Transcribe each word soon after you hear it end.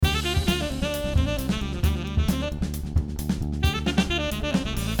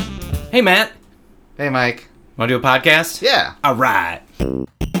Hey, Matt. Hey, Mike. Want to do a podcast? Yeah. All right.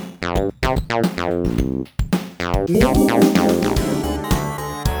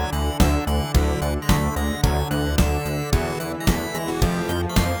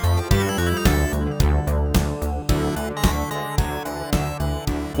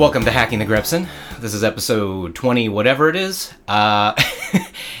 Welcome to Hacking the Grepson. This is episode 20, whatever it is.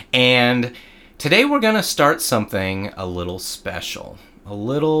 And today we're going to start something a little special. A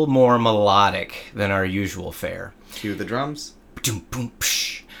little more melodic than our usual fare. Cue the drums.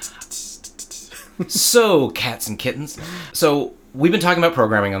 So, cats and kittens. So, we've been talking about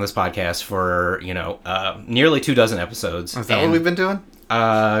programming on this podcast for, nearly 24 episodes. Is that what we've been doing?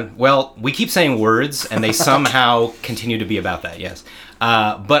 Well, we keep saying words, and they somehow continue to be about that, yes.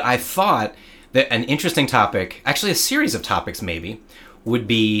 But I thought that an interesting topic, actually a series of topics maybe, would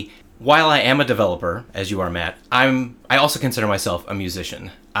be, while I am a developer, as you are, Matt, I also consider myself a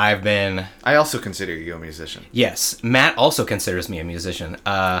musician. I also consider you a musician. Yes, Matt also considers me a musician.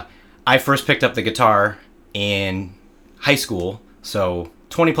 I first picked up the guitar in high school, so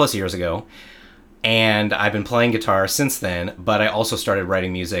 20 plus years ago, and I've been playing guitar since then, but I also started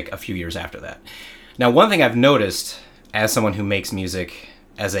writing music a few years after that. Now, one thing I've noticed as someone who makes music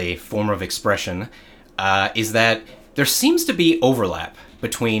as a form of expression is that there seems to be overlap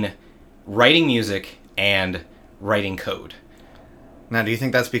between writing music and writing code. Now, do you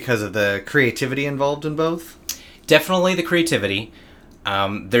think that's because of the creativity involved in both? Definitely the creativity.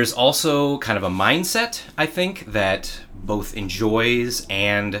 There's also kind of a mindset, I think, that both enjoys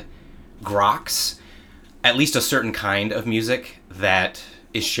and groks at least a certain kind of music that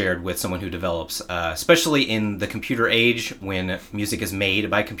is shared with someone who develops, especially in the computer age when music is made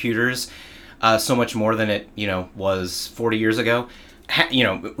by computers so much more than it, was 40 years ago.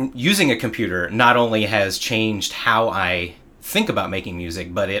 Using a computer not only has changed how I think about making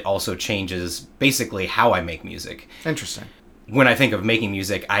music, but it also changes basically how I make music. Interesting. When I think of making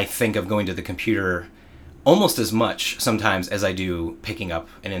music, I think of going to the computer almost as much sometimes as I do picking up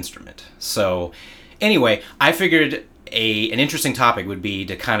an instrument. So anyway, I figured an interesting topic would be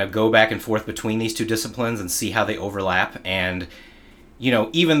to kind of go back and forth between these two disciplines and see how they overlap. And,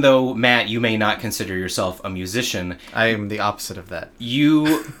 even though, Matt, you may not consider yourself a musician, I am the opposite of that.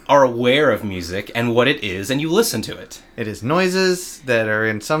 You are aware of music and what it is, and you listen to it. It is noises that are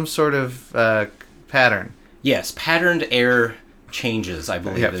in some sort of pattern. Yes, patterned air changes, I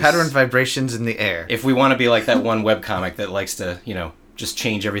believe. Yeah, patterned vibrations in the air. If we want to be like that one webcomic that likes to, just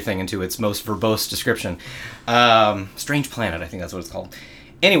change everything into its most verbose description. Strange Planet, I think that's what it's called.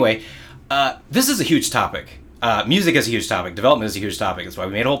 Anyway, this is a huge topic. Music is a huge topic. Development is a huge topic. That's why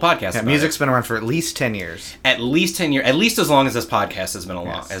we made a whole podcast about music's it. Been around for at least 10 years. At least 10 years. At least as long as this podcast has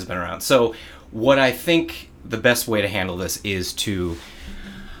been around. So what I think the best way to handle this is to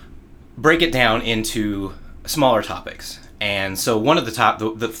break it down into smaller topics. And so one of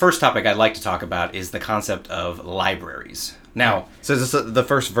the first topic I'd like to talk about is the concept of libraries. Now, so is this the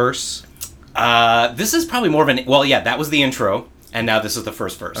first verse? This is probably more of that was the intro, and now this is the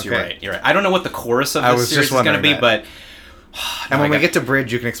first verse. Okay. You're right. I don't know what the chorus of this series is going to be, but... and when we get to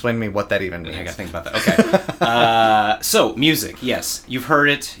bridge, you can explain to me what that even means. I got to think about that. Okay. So, music, yes. You've heard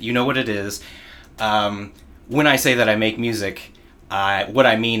it. You know what it is. When I say that I make music, what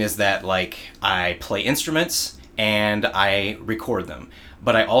I mean is that, I play instruments and I record them.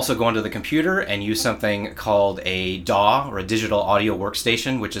 But I also go onto the computer and use something called a DAW, or a digital audio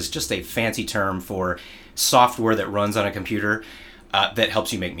workstation, which is just a fancy term for software that runs on a computer that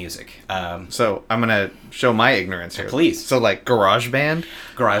helps you make music. So I'm going to show my ignorance here. Please. So GarageBand?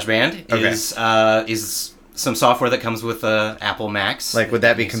 GarageBand is some software that comes with Apple Macs. Would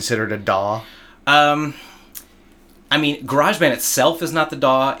that be considered a DAW? GarageBand itself is not the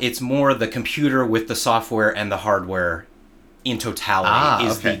DAW. It's more the computer with the software and the hardware in totality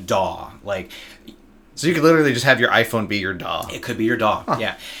is the DAW. So you could literally just have your iPhone be your DAW. It could be your DAW,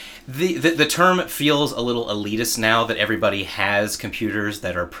 yeah. The term feels a little elitist now that everybody has computers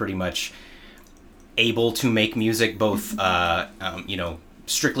that are pretty much able to make music, both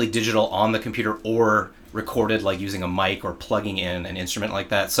strictly digital on the computer or recorded using a mic or plugging in an instrument like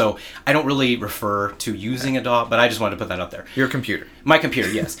that. So I don't really refer to using a DAW, but I just wanted to put that out there. Your computer. My computer,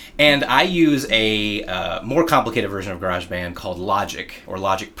 yes. And I use a more complicated version of GarageBand called Logic, or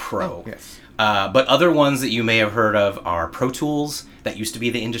Logic Pro. Oh, yes. But other ones that you may have heard of are Pro Tools. That used to be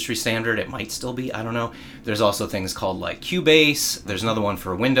the industry standard. It might still be. I don't know. There's also things called Cubase. There's another one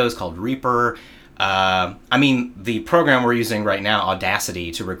for Windows called Reaper. The program we're using right now, Audacity,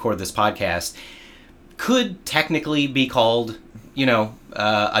 to record this podcast, could technically be called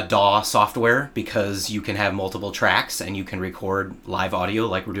a DAW software because you can have multiple tracks and you can record live audio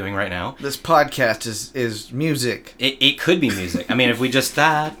like we're doing right now. This podcast is music. It could be music. I mean, if we just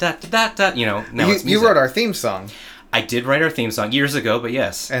da da da da, now it's music. You wrote our theme song. I did write our theme song years ago, but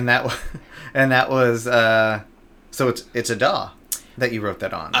yes. And that was so it's a DAW that you wrote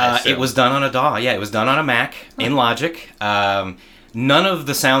that on. It was done on a DAW. Yeah, it was done on a Mac in Logic. None of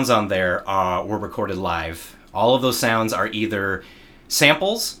the sounds on there were recorded live. All of those sounds are either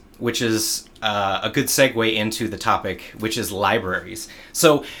samples, which is a good segue into the topic, which is libraries.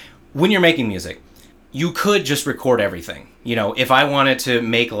 So when you're making music, you could just record everything. If I wanted to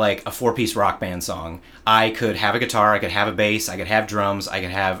make like a 4-piece rock band song, I could have a guitar, I could have a bass, I could have drums, I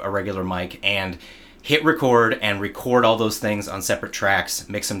could have a regular mic, and hit record and record all those things on separate tracks,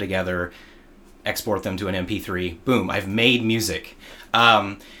 mix them together, export them to an MP3. Boom, I've made music.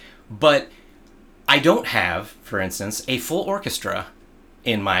 But I don't have, for instance, a full orchestra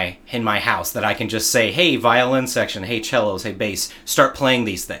in my house that I can just say, hey, violin section, hey, cellos, hey, bass, start playing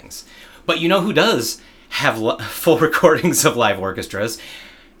these things. But you know who does have full recordings of live orchestras?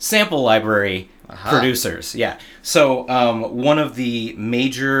 Sample library producers. Yeah. So one of the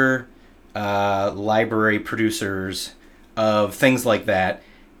major library producers of things like that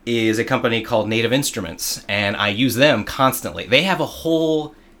is a company called Native Instruments, and I use them constantly. They have a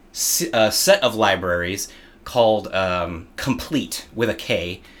whole set of libraries called Complete with a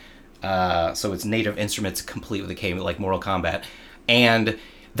K. So it's Native Instruments Complete with a K, like Mortal Kombat. And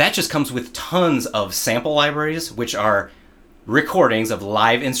that just comes with tons of sample libraries, which are recordings of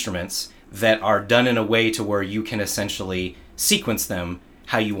live instruments that are done in a way to where you can essentially sequence them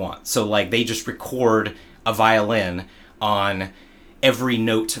how you want. So like they just record a violin on every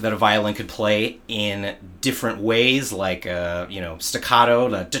note that a violin could play in different ways, like staccato,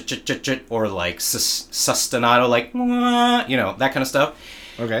 or like sustanato, like that kind of stuff.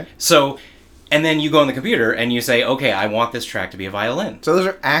 Okay. So, and then you go on the computer and you say, okay, I want this track to be a violin. So those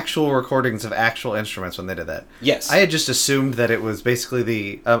are actual recordings of actual instruments when they did that. Yes. I had just assumed that it was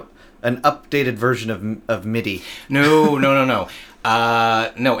basically an updated version of MIDI. No. No,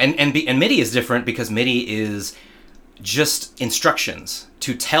 and MIDI is different because MIDI is just instructions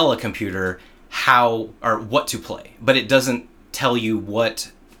to tell a computer how or what to play, but it doesn't tell you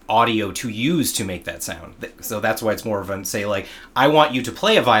what audio to use to make that sound. So that's why it's more of a, say, like, I want you to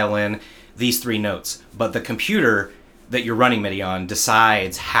play a violin, these 3 notes, but the computer that you're running MIDI on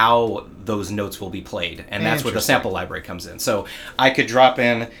decides how those notes will be played, and that's where the sample library comes in. So I could drop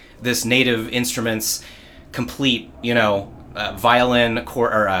in this Native Instruments Complete, violin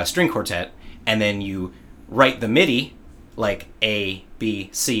string quartet, and then you write the MIDI, like A, B,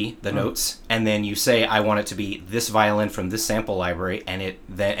 C, the notes, and then you say, I want it to be this violin from this sample library, and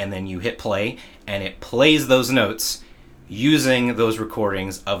then you hit play, and it plays those notes using those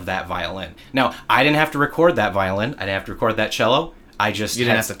recordings of that violin. Now, I didn't have to record that violin. I didn't have to record that cello. You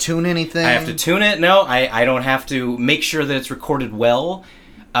didn't have to tune anything? I have to tune it. No, I don't have to make sure that it's recorded well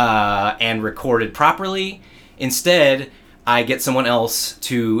and recorded properly. Instead, I get someone else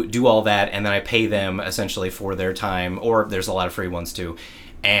to do all that, and then I pay them essentially for their time, or there's a lot of free ones too.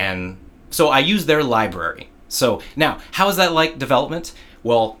 And so I use their library. So now, how is that like development?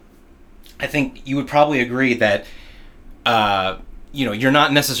 Well, I think you would probably agree that you're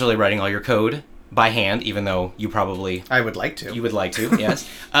not necessarily writing all your code by hand, even though you probably... I would like to. You would like to, yes.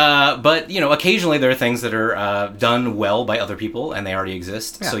 But, occasionally there are things that are done well by other people, and they already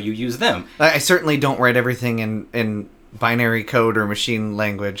exist, so you use them. I certainly don't write everything in binary code or machine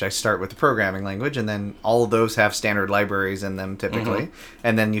language. I start with the programming language, and then all of those have standard libraries in them, typically.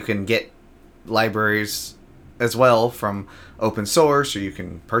 And then you can get libraries as well from open source, or you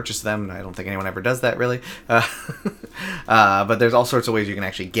can purchase them. I don't think anyone ever does that, really. But there's all sorts of ways you can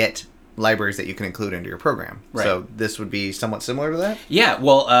actually get libraries that you can include into your program. Right. So this would be somewhat similar to that? Yeah,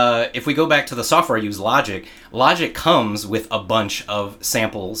 well, if we go back to the software I use, Logic comes with a bunch of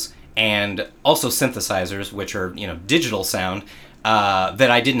samples and also synthesizers, which are, digital sound,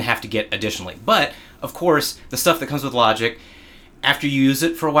 that I didn't have to get additionally. But, of course, the stuff that comes with Logic, after you use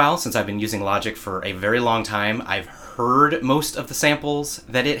it for a while, since I've been using Logic for a very long time, I've heard most of the samples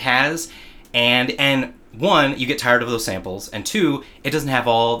that it has, and one, you get tired of those samples, and 2, it doesn't have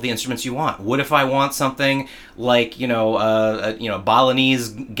all the instruments you want. What if I want something like,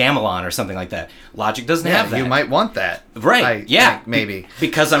 Balinese gamelan or something like that? Logic doesn't have that. You might want that. Right, maybe.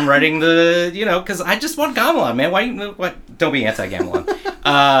 Because I'm writing because I just want gamelan, man. Why don't be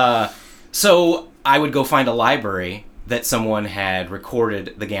anti-gamelan. So I would go find a library that someone had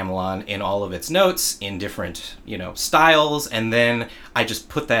recorded the gamelan in all of its notes in different, styles, and then I just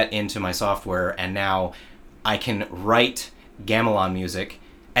put that into my software, and now I can write gamelan music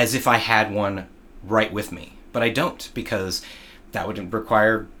as if I had one right with me. But I don't, because that would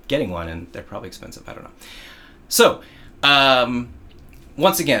require getting one, and they're probably expensive. I don't know. So,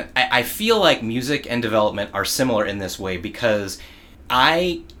 once again, I feel like music and development are similar in this way, because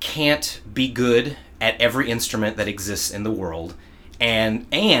I can't be good at every instrument that exists in the world, and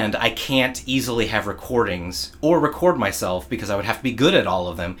I can't easily have recordings or record myself, because I would have to be good at all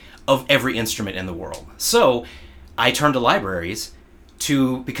of them, of every instrument in the world. So I turn to libraries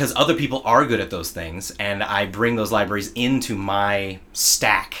because other people are good at those things, and I bring those libraries into my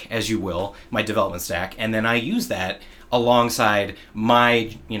stack, as you will, my development stack, and then I use that alongside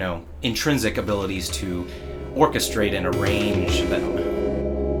my, intrinsic abilities to orchestrate and arrange them.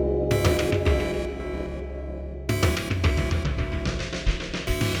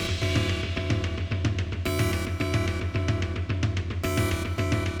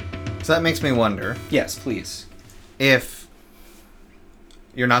 So that makes me wonder. Yes, please. If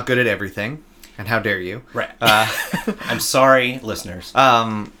you're not good at everything, and how dare you? Right. I'm sorry, listeners.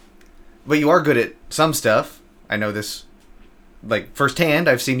 But you are good at some stuff. I know this, firsthand.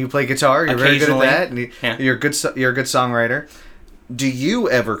 I've seen you play guitar. You're very good at that. And you're a good songwriter. Do you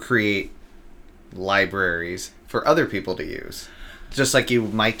ever create libraries for other people to use, just like you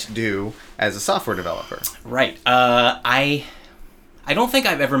might do as a software developer? Right. I don't think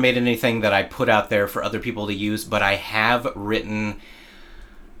I've ever made anything that I put out there for other people to use, but I have written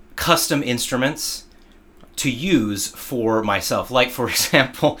custom instruments to use for myself. Like, for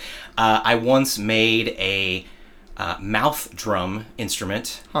example, I once made a mouth drum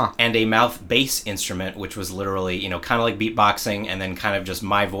instrument and a mouth bass instrument, which was literally, kind of like beatboxing, and then kind of just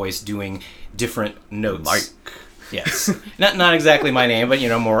my voice doing different notes. Like, yes, not exactly my name, but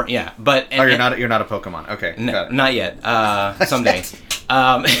more, yeah. But you're not a Pokemon. Okay, no, not yet. Someday.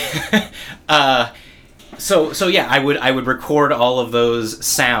 So yeah, I would record all of those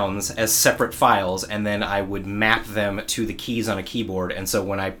sounds as separate files, and then I would map them to the keys on a keyboard. And so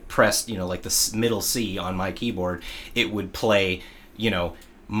when I pressed, like the middle C on my keyboard, it would play,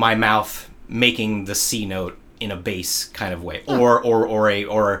 my mouth making the C note in a bass kind of way, or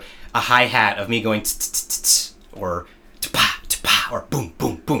a hi hat of me going or or boom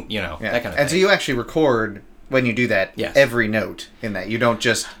boom boom, that kind of thing. And so you actually record when you do that, yes, every note in that. You don't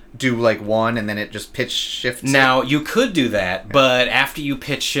just do one and then it just pitch shifts. Now, you could do that, but after you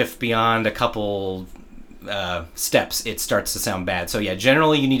pitch shift beyond a couple steps, it starts to sound bad. So yeah,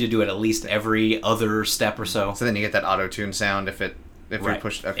 generally you need to do it at least every other step or so. So then you get that auto-tune sound if right. we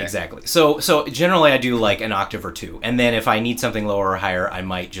push. Okay. Exactly. So generally I do an octave or two, and then if I need something lower or higher, I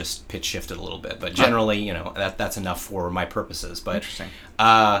might just pitch shift it a little bit. But generally, that's enough for my purposes. But interesting.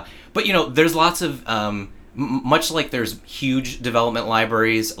 But there's lots of much like there's huge development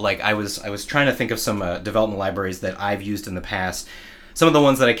libraries. Like I was trying to think of some development libraries that I've used in the past. Some of the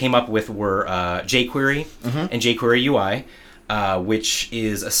ones that I came up with were jQuery and jQuery UI, which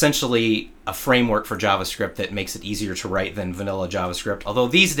is essentially a framework for JavaScript that makes it easier to write than vanilla JavaScript. Although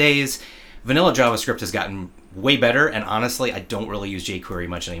these days, vanilla JavaScript has gotten way better, and honestly, I don't really use jQuery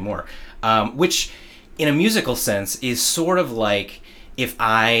much anymore. Which, in a musical sense, is sort of like if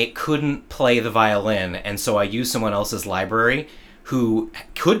I couldn't play the violin, and so I used someone else's library who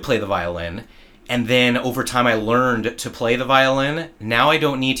could play the violin, and then over time I learned to play the violin. Now I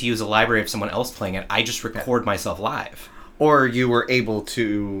don't need to use a library of someone else playing it. I just record myself live. Or you were able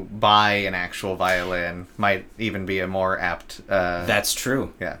to buy an actual violin, might even be a more apt... That's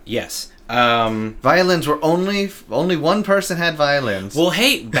true. Yeah. Yes. Violins were only one person had violins. Well,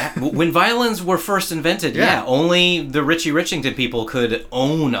 hey, when violins were first invented, yeah, only the Richie Richington people could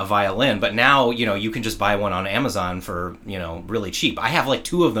own a violin. But now, you can just buy one on Amazon for, really cheap. I have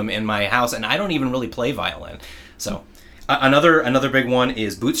 2 of them in my house, and I don't even really play violin. So, another big one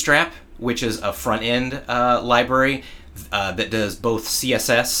is Bootstrap, which is a front-end library that does both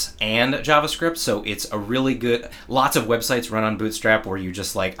CSS and JavaScript. So it's a really good... Lots of websites run on Bootstrap where you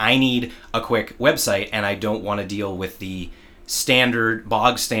just I need a quick website, and I don't want to deal with the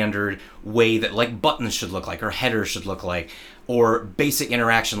bog standard way that buttons should look like, or headers should look like, or basic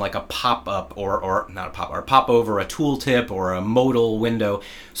interaction like a pop-up, or not a pop-up, or pop-over, a tooltip, or a modal window.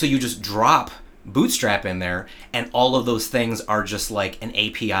 So you just drop Bootstrap in there, and all of those things are just an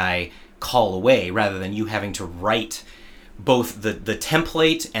API call away, rather than you having to write both the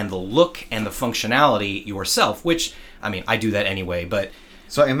template and the look and the functionality yourself, which, I do that anyway, but...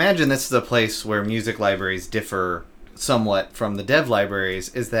 So I imagine this is the place where music libraries differ somewhat from the dev libraries,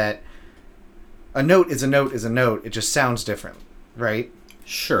 is that a note is a note is a note, it just sounds different, right?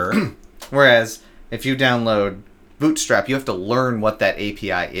 Sure. Whereas, if you download Bootstrap, you have to learn what that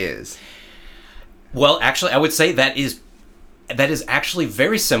API is. Well, actually, I would say that is that is actually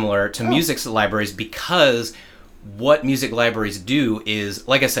very similar to music libraries, because what music libraries do is,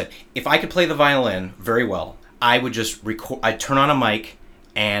 like I said, if I could play the violin very well, I would just record. I'd turn on a mic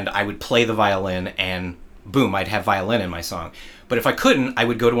and I would play the violin, and boom, I'd have violin in my song. But if I couldn't, I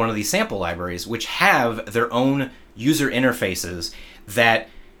would go to one of these sample libraries, which have their own user interfaces that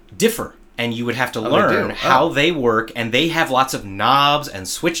differ. And you would have to learn how they work, and they have lots of knobs and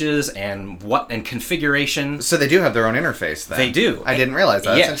switches and configuration. So they do have their own interface then. They do. I didn't realize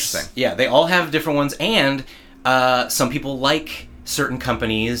that. That's interesting. Yeah, they all have different ones, and some people like certain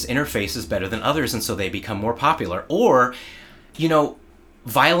companies' interfaces better than others, and so they become more popular. Or,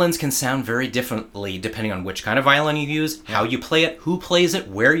 violins can sound very differently depending on which kind of violin you use, how you play it, who plays it,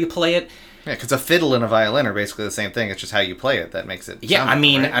 where you play it. Yeah, because a fiddle and a violin are basically the same thing. It's just how you play it that makes it. Yeah, sound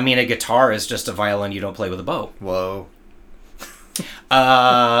different, right? A guitar is just a violin you don't play with a bow. Whoa.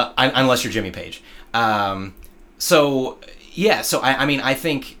 Unless you're Jimmy Page. I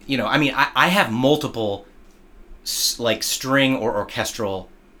think I have multiple string or orchestral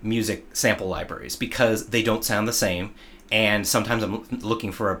music sample libraries because they don't sound the same, and sometimes I'm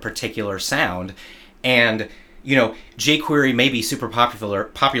looking for a particular sound, and jQuery may be super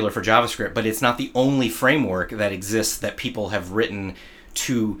popular for JavaScript, but it's not the only framework that exists that people have written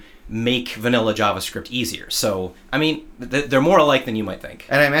to make vanilla JavaScript easier. So, they're more alike than you might think.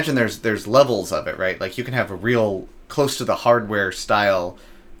 And I imagine there's levels of it, right? Like you can have a real close to the hardware style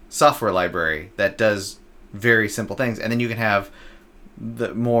software library that does very simple things, and then you can have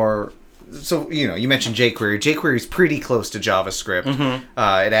the more. So, you mentioned jQuery. jQuery is pretty close to JavaScript. Mm-hmm.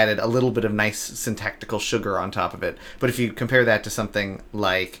 It added a little bit of nice syntactical sugar on top of it. But if you compare that to something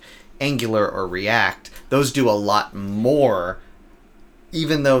like Angular or React, those do a lot more,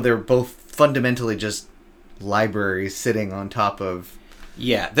 even though they're both fundamentally just libraries sitting on top of...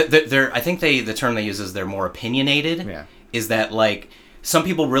 Yeah, I think the term they use is they're more opinionated. Yeah. Is that, some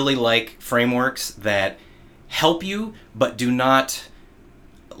people really like frameworks that help you, but do not...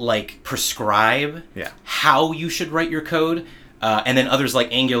 prescribe how you should write your code, and then others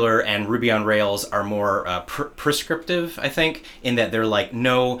like Angular and Ruby on Rails are more prescriptive, I think, in that they're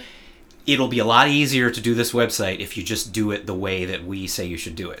no, it'll be a lot easier to do this website if you just do it the way that we say you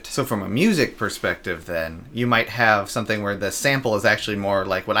should do it. So from a music perspective then, you might have something where the sample is actually more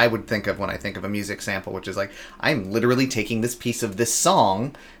like what I would think of when I think of a music sample, which is I'm literally taking this piece of this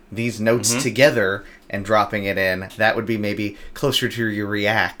song, these notes together, and dropping it in. That would be maybe closer to your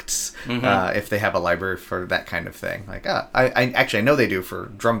Reacts, if they have a library for that kind of thing. I know they do for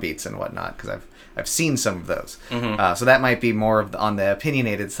drum beats and whatnot, because I've seen some of those. So that might be more on the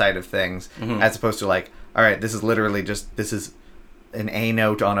opinionated side of things, as opposed to all right, this is literally just, this is an A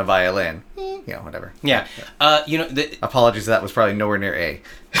note on a violin. Whatever. Yeah. Apologies, that was probably nowhere near A.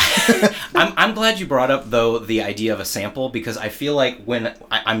 I'm glad you brought up, though, the idea of a sample, because I feel like when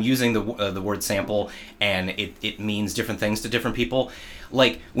I'm using the word sample, and it means different things to different people.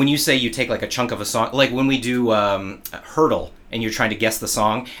 When you say you take a chunk of a song, when we do Hurdle, and you're trying to guess the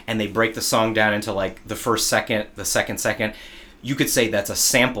song, and they break the song down into the first second, the second second, you could say that's a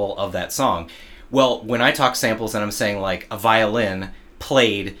sample of that song. Well, when I talk samples and I'm saying a violin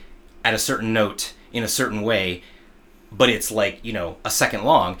played at a certain note in a certain way, but it's a second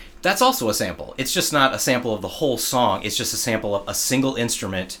long, that's also a sample. It's just not a sample of the whole song. It's just a sample of a single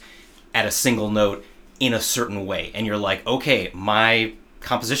instrument at a single note in a certain way. And you're okay, my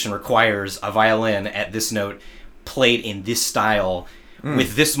composition requires a violin at this note played in this style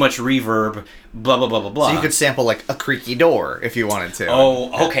with this much reverb, blah, blah, blah, blah, blah. So you could sample a creaky door if you wanted to.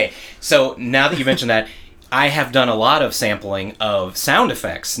 Oh, okay. So now that you mentioned that, I have done a lot of sampling of sound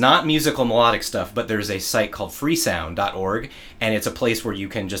effects, not musical melodic stuff, but there's a site called freesound.org, and it's a place where you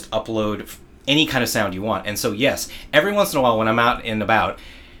can just upload any kind of sound you want. And so, yes, every once in a while when I'm out and about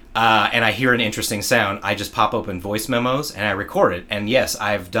and I hear an interesting sound, I just pop open voice memos and I record it. And yes,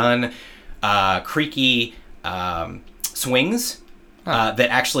 I've done creaky swings that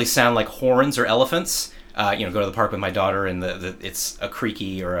actually sound like horns or elephants. Go to the park with my daughter, and it's a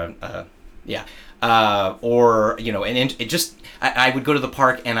creaky or I would go to the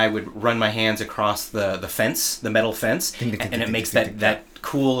park and I would run my hands across the fence, the metal fence, and it makes that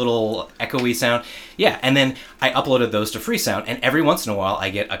cool little echoey sound. Yeah, and then I uploaded those to Freesound, and every once in a while I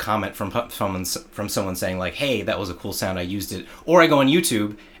get a comment from someone saying hey, that was a cool sound, I used it. Or I go on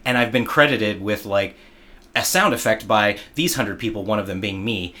YouTube and I've been credited with a sound effect by these 100 people, one of them being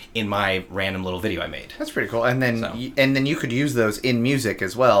me, in my random little video I made. That's pretty cool. And then you could use those in music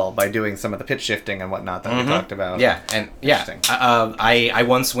as well by doing some of the pitch shifting and whatnot that we talked about. Yeah, and I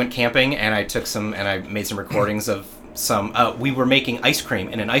once went camping and I took some and I made some recordings of some. We were making ice cream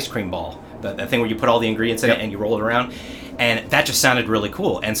in an ice cream ball, that thing where you put all the ingredients in it and you roll it around. And that just sounded really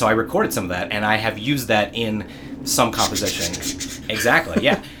cool. And so I recorded some of that, and I have used that in some composition. Exactly,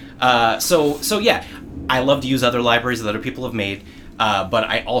 yeah. So yeah, I love to use other libraries that other people have made, but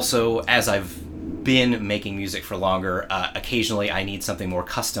I also, as I've been making music for longer, occasionally I need something more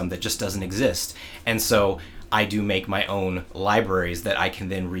custom that just doesn't exist. And so I do make my own libraries that I can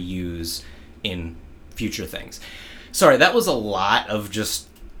then reuse in future things. Sorry, that was a lot of stuff.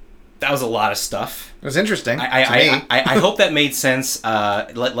 It was interesting. I hope that made sense.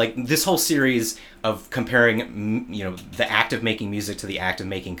 Like this whole series of comparing, the act of making music to the act of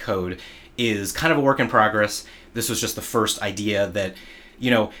making code is kind of a work in progress. This was just the first idea that,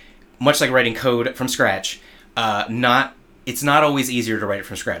 much like writing code from scratch, it's not always easier to write it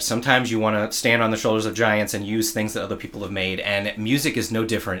from scratch. Sometimes you want to stand on the shoulders of giants and use things that other people have made, and music is no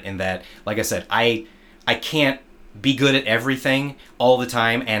different in that, like I said, I can't be good at everything all the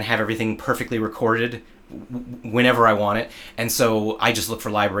time and have everything perfectly recorded whenever I want it. And so I just look for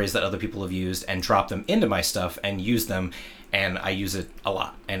libraries that other people have used and drop them into my stuff and use them, and I use it a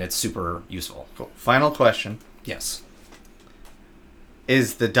lot, and it's super useful. Cool. Final question. Yes.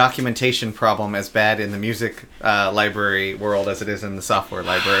 Is the documentation problem as bad in the music library world as it is in the software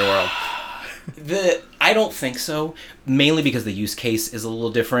library world? I don't think so, mainly because the use case is a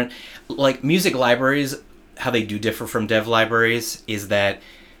little different. Like music libraries, how they do differ from dev libraries is that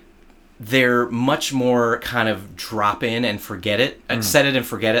they're much more kind of drop in and forget it, set it and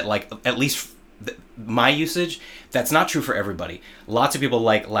forget it, like at least my usage. That's not true for everybody. Lots of people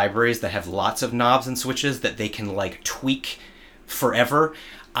like libraries that have lots of knobs and switches that they can like tweak forever.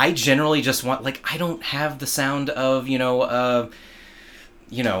 I generally just want, like, I don't have the sound of, I don't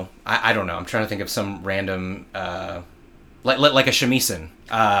know. I'm trying to think of some random, like a shamisen,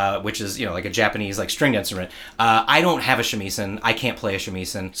 which is, like a Japanese, like, stringed instrument. I don't have a shamisen. I can't play a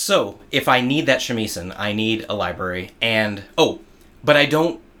shamisen. So if I need that shamisen, I need a library. And, but I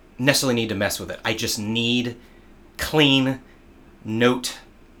don't necessarily need to mess with it. I just need clean note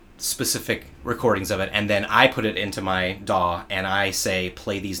specific recordings of it, and then I put it into my DAW and I say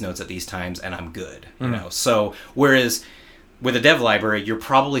play these notes at these times and I'm good. So whereas with a dev library you're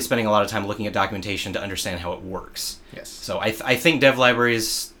probably spending a lot of time looking at documentation to understand how it works. Yes. So I think dev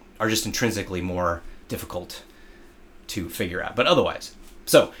libraries are just intrinsically more difficult to figure out, but otherwise.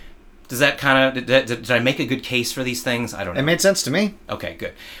 So does that kind of did I make a good case for these things? I don't know. It made sense to me. Okay,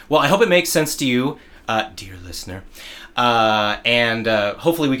 good. Well, I hope it makes sense to you, dear listener. And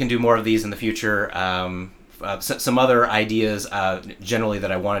hopefully we can do more of these in the future. Some other ideas generally that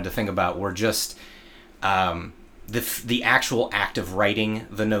I wanted to think about were just the actual act of writing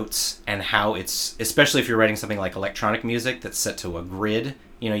the notes and how it's, especially if you're writing something like electronic music that's set to a grid,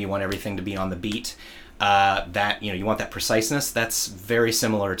 you want everything to be on the beat. You want that preciseness. That's very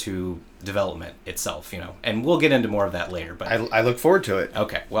similar to development itself, and we'll get into more of that later. But I look forward to it.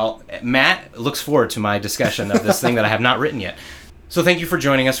 Okay, well, Matt looks forward to my discussion of this thing that I have not written yet. So thank you for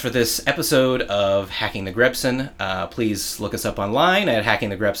joining us for this episode of Hacking the Grepson. Please look us up online at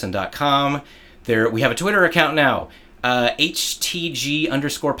hackingthegrepson.com. We have a Twitter account now,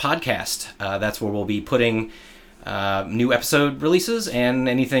 HTG_podcast. That's where we'll be putting new episode releases and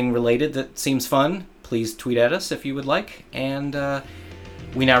anything related that seems fun. Please tweet at us if you would like. And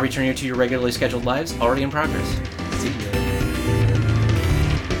we now return you to your regularly scheduled lives, already in progress.